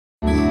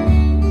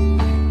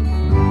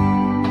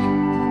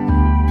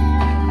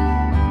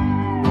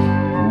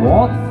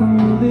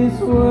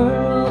this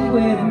world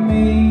with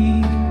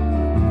me.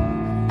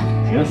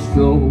 Just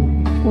go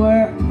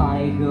where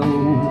I go.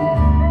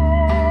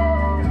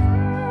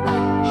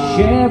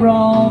 Share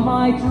all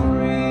my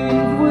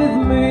dreams with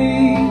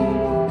me,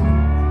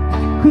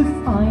 'cause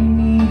I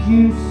need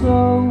you so.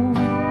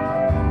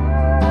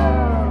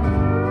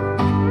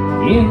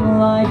 In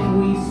life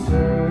we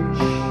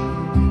search,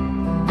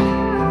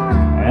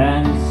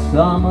 and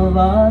some of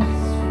us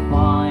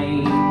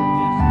find.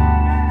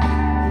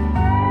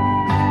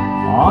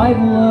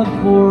 I've looked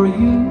for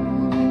you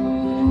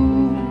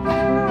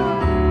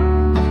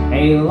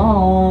a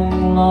long,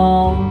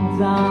 long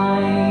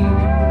time,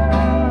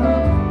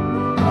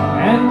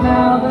 and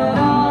now that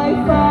I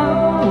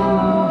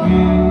found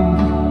you,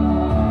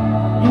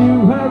 new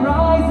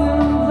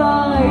horizons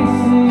I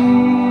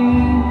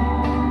see.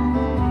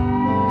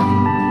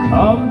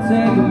 Come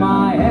take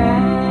my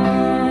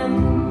hand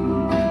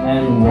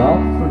and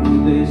walk through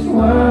this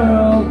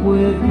world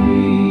with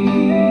me.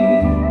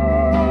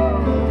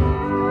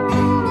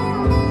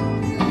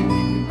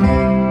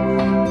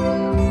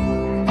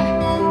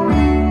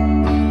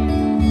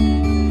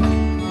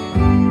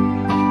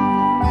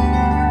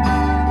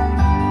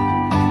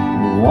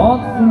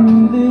 Walk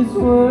through this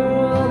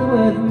world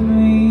with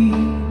me.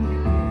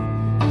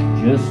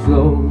 Just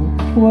go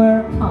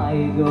where I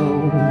go.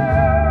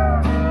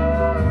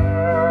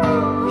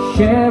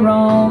 Share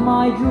all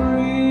my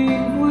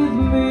dreams with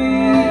me.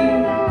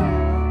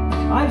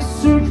 I've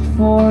searched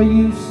for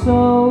you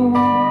so,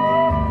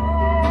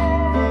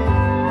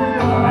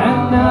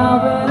 and now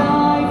that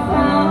I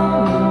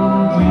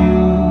found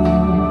you,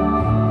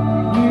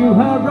 new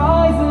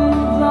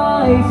horizons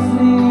I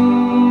see.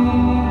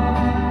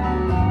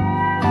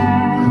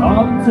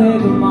 Come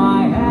take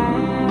my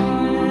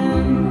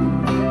hand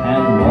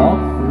and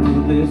walk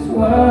through this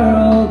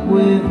world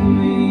with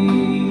me.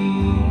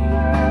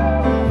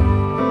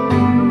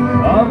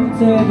 Come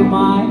take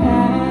my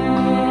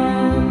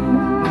hand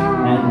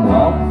and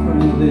walk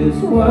through this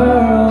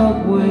world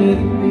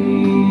with me.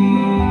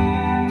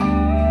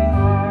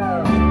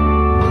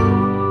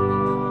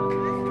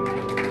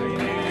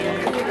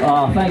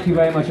 Oh, thank you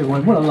very much,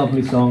 everyone. What a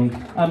lovely song.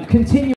 Continue.